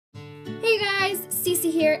Hey guys,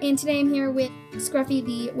 Cece here, and today I'm here with Scruffy,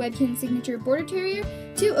 the Webkinz signature border terrier,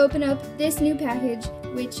 to open up this new package,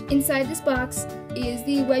 which inside this box is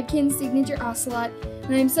the Webkinz signature ocelot.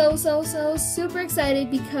 And I'm so super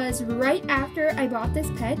excited because right after I bought this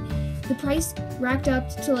pet, the price racked up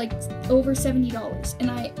to like over $70,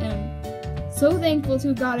 and I am so thankful to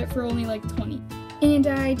have got it for only like $20. And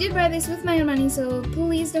I did buy this with my own money, so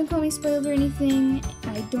please don't call me spoiled or anything.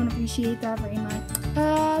 I don't appreciate that very much.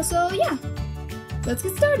 So yeah, let's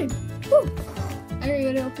get started. Woo! I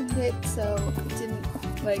already opened it, so it didn't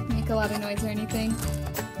like make a lot of noise or anything. Oh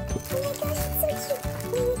my gosh, it's so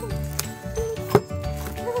cute.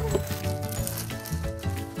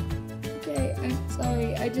 Okay, I'm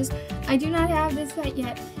sorry. I do not have this pet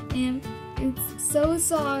yet, and it's so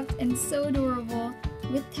soft and so adorable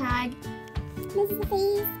with tag. This is the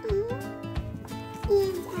face,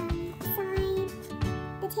 and the side,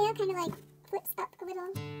 the tail kind of like flips up a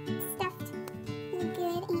little.